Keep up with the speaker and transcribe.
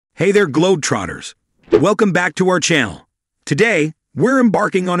Hey there, Globetrotters. Welcome back to our channel. Today, we're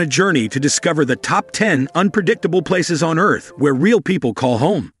embarking on a journey to discover the top 10 unpredictable places on Earth where real people call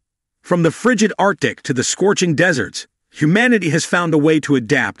home. From the frigid Arctic to the scorching deserts, humanity has found a way to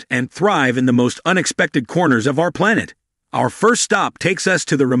adapt and thrive in the most unexpected corners of our planet. Our first stop takes us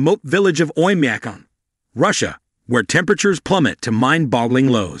to the remote village of Oymyakon, Russia, where temperatures plummet to mind-boggling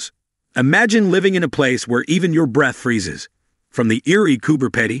lows. Imagine living in a place where even your breath freezes. From the eerie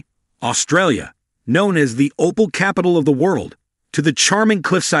Kuberpedi, Australia, known as the opal capital of the world, to the charming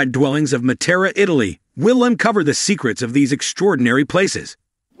cliffside dwellings of Matera, Italy, we'll uncover the secrets of these extraordinary places.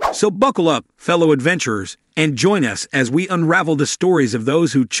 So buckle up, fellow adventurers, and join us as we unravel the stories of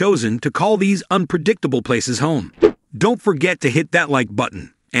those who've chosen to call these unpredictable places home. Don't forget to hit that like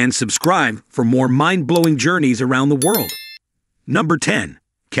button and subscribe for more mind-blowing journeys around the world. Number 10.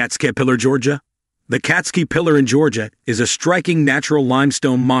 Catskill Pillar, Georgia. The Catskill Pillar in Georgia is a striking natural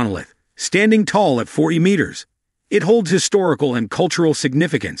limestone monolith, standing tall at 40 meters. It holds historical and cultural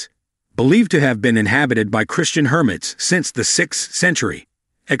significance, believed to have been inhabited by Christian hermits since the 6th century.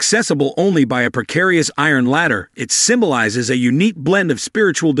 Accessible only by a precarious iron ladder, it symbolizes a unique blend of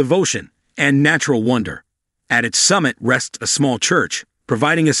spiritual devotion and natural wonder. At its summit rests a small church,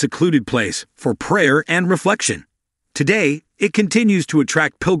 providing a secluded place for prayer and reflection. Today, it continues to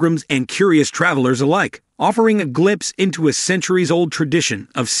attract pilgrims and curious travelers alike, offering a glimpse into a centuries-old tradition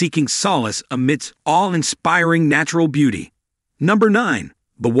of seeking solace amidst awe-inspiring natural beauty. Number 9.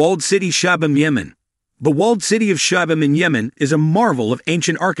 The Walled City, Shibam, Yemen. The walled city of Shibam in Yemen is a marvel of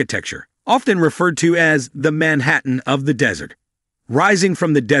ancient architecture, often referred to as the Manhattan of the desert. Rising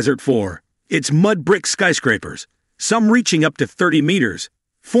from the desert floor, its mud brick skyscrapers, some reaching up to 30 meters,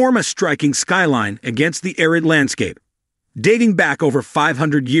 form a striking skyline against the arid landscape. Dating back over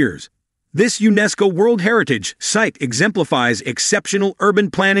 500 years, this UNESCO World Heritage Site exemplifies exceptional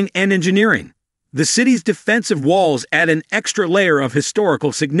urban planning and engineering. The city's defensive walls add an extra layer of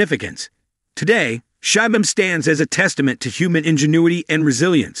historical significance. Today, Shibam stands as a testament to human ingenuity and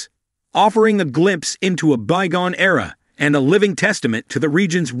resilience, offering a glimpse into a bygone era and a living testament to the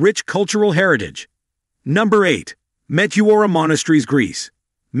region's rich cultural heritage. Number 8. Meteora Monasteries, Greece.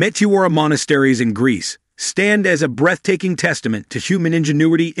 Meteora monasteries in Greece stand as a breathtaking testament to human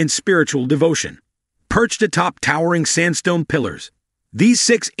ingenuity and spiritual devotion. Perched atop towering sandstone pillars, these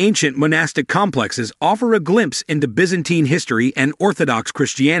 6 ancient monastic complexes offer a glimpse into Byzantine history and Orthodox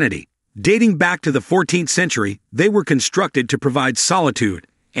Christianity. Dating back to the 14th century, they were constructed to provide solitude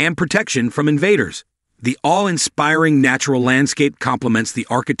and protection from invaders. The awe-inspiring natural landscape complements the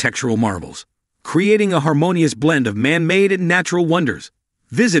architectural marvels, creating a harmonious blend of man-made and natural wonders.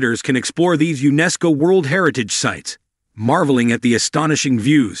 Visitors can explore these UNESCO World Heritage Sites, marveling at the astonishing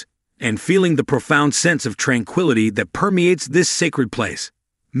views and feeling the profound sense of tranquility that permeates this sacred place.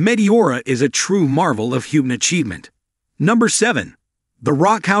 Meteora is a true marvel of human achievement. Number 7. The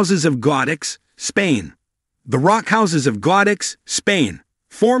Rock Houses of Guadix, Spain. The Rock Houses of Guadix, Spain,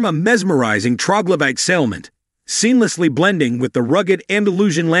 form a mesmerizing troglodyte settlement, seamlessly blending with the rugged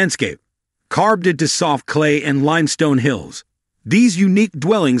Andalusian landscape, carved into soft clay and limestone hills. These unique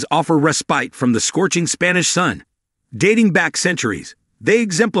dwellings offer respite from the scorching Spanish sun. Dating back centuries, they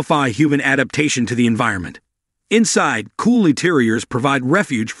exemplify human adaptation to the environment. Inside, cool interiors provide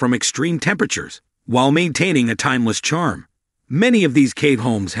refuge from extreme temperatures, while maintaining a timeless charm. Many of these cave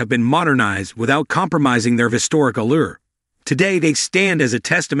homes have been modernized without compromising their historic allure. Today, they stand as a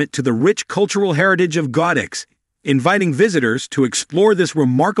testament to the rich cultural heritage of Guadix, inviting visitors to explore this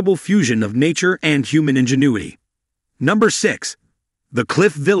remarkable fusion of nature and human ingenuity. Number 6. The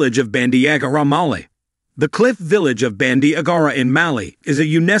Cliff Village of Bandiagara, Mali. The Cliff Village of Bandiagara in Mali is a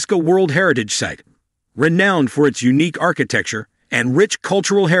UNESCO World Heritage Site, renowned for its unique architecture and rich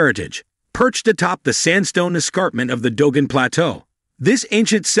cultural heritage. Perched atop the sandstone escarpment of the Dogon Plateau, this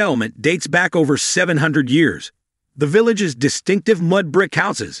ancient settlement dates back over 700 years. The village's distinctive mud brick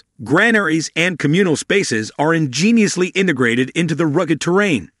houses, granaries, and communal spaces are ingeniously integrated into the rugged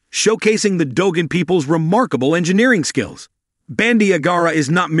terrain, showcasing the Dogon people's remarkable engineering skills. Bandiagara is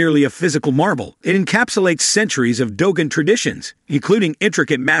not merely a physical marvel, it encapsulates centuries of Dogon traditions, including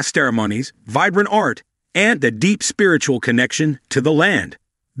intricate mass ceremonies, vibrant art, and a deep spiritual connection to the land.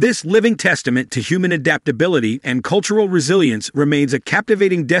 This living testament to human adaptability and cultural resilience remains a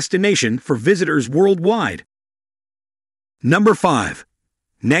captivating destination for visitors worldwide. Number 5.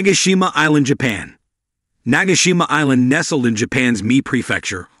 Nagashima Island, Japan. Nagashima Island, nestled in Japan's Mie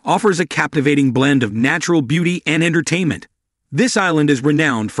Prefecture, offers a captivating blend of natural beauty and entertainment. This island is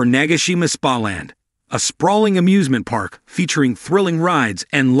renowned for Nagashima Spa Land, a sprawling amusement park featuring thrilling rides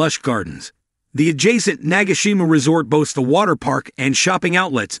and lush gardens. The adjacent Nagashima Resort boasts a water park and shopping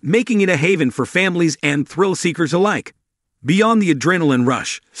outlets, making it a haven for families and thrill seekers alike. Beyond the adrenaline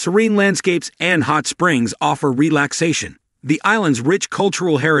rush, serene landscapes and hot springs offer relaxation. The island's rich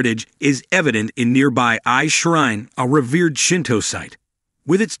cultural heritage is evident in nearby Ai Shrine, a revered Shinto site.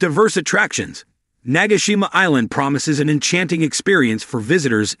 With its diverse attractions, Nagashima Island promises an enchanting experience for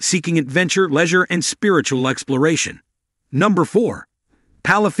visitors seeking adventure, leisure, and spiritual exploration. Number 4.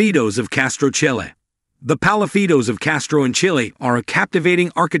 Palafitos of Castro, Chile. The Palafitos of Castro in Chile are a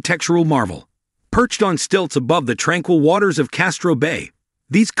captivating architectural marvel. Perched on stilts above the tranquil waters of Castro Bay,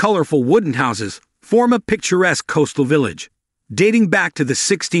 these colorful wooden houses form a picturesque coastal village. Dating back to the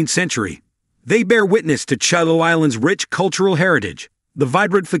 16th century, they bear witness to Chilo Island's rich cultural heritage. The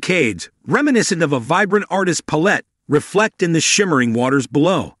vibrant facades, reminiscent of a vibrant artist's palette, reflect in the shimmering waters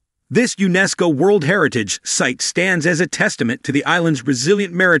below. This UNESCO World Heritage Site stands as a testament to the island's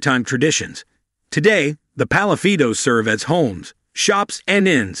resilient maritime traditions. Today, the Palafitos serve as homes, shops, and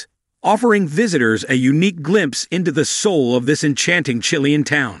inns, offering visitors a unique glimpse into the soul of this enchanting Chilean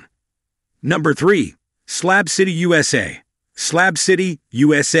town. Number 3. Slab City, USA. Slab City,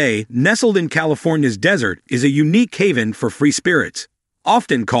 USA, nestled in California's desert, is a unique haven for free spirits.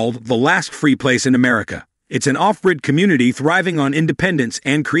 Often called the last free place in America, it's an off-grid community thriving on independence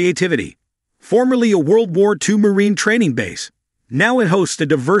and creativity. Formerly a World War II Marine training base, now it hosts a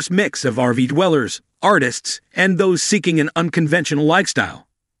diverse mix of RV dwellers, artists, and those seeking an unconventional lifestyle.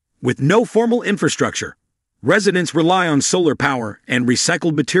 With no formal infrastructure, residents rely on solar power and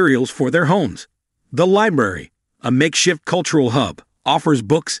recycled materials for their homes. The library, a makeshift cultural hub, offers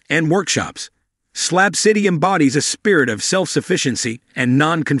books and workshops. Slab City embodies a spirit of self-sufficiency and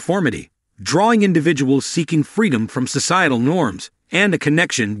non-conformity, drawing individuals seeking freedom from societal norms and a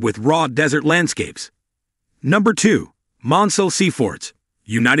connection with raw desert landscapes. Number 2. Monceau Sea Forts,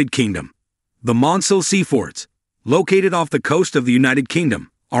 United Kingdom. The Monceau Sea Forts, located off the coast of the United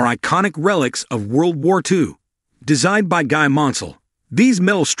Kingdom, are iconic relics of World War II. Designed by Guy Monceau, these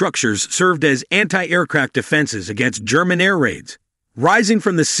metal structures served as anti-aircraft defenses against German air raids. Rising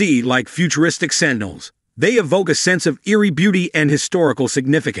from the sea like futuristic sentinels, they evoke a sense of eerie beauty and historical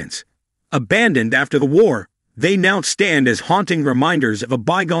significance. Abandoned after the war, they now stand as haunting reminders of a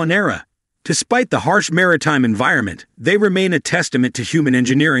bygone era. Despite the harsh maritime environment, they remain a testament to human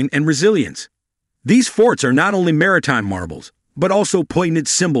engineering and resilience. These forts are not only maritime marvels, but also poignant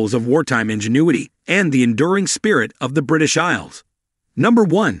symbols of wartime ingenuity and the enduring spirit of the British Isles. Number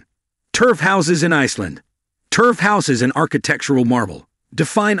 1. Turf Houses in Iceland. Turf House is an architectural marvel,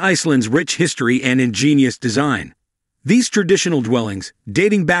 define Iceland's rich history and ingenious design. These traditional dwellings,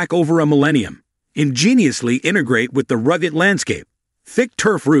 dating back over a millennium, ingeniously integrate with the rugged landscape. Thick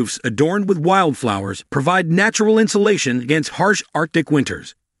turf roofs adorned with wildflowers provide natural insulation against harsh Arctic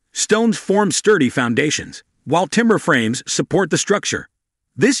winters. Stones form sturdy foundations, while timber frames support the structure.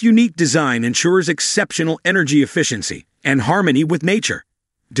 This unique design ensures exceptional energy efficiency and harmony with nature.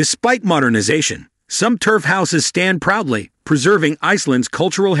 Despite modernization, some turf houses stand proudly, preserving Iceland's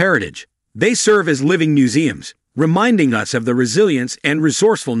cultural heritage. They serve as living museums, reminding us of the resilience and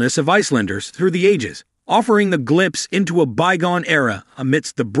resourcefulness of Icelanders through the ages, offering a glimpse into a bygone era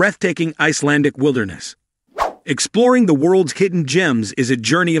amidst the breathtaking Icelandic wilderness. Exploring the world's hidden gems is a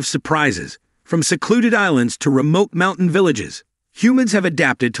journey of surprises. From secluded islands to remote mountain villages, humans have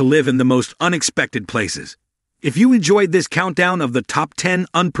adapted to live in the most unexpected places. If you enjoyed this countdown of the top 10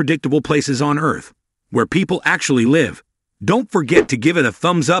 unpredictable places on Earth, where people actually live, don't forget to give it a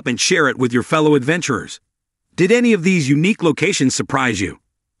thumbs up and share it with your fellow adventurers. Did any of these unique locations surprise you?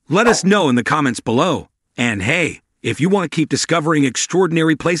 Let us know in the comments below. And hey, if you want to keep discovering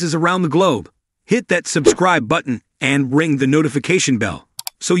extraordinary places around the globe, hit that subscribe button and ring the notification bell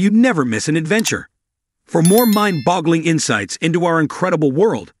so you never miss an adventure. For more mind-boggling insights into our incredible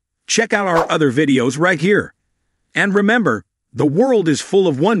world, check out our other videos right here. And remember, the world is full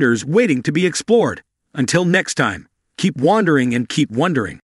of wonders waiting to be explored. Until next time, keep wandering and keep wondering.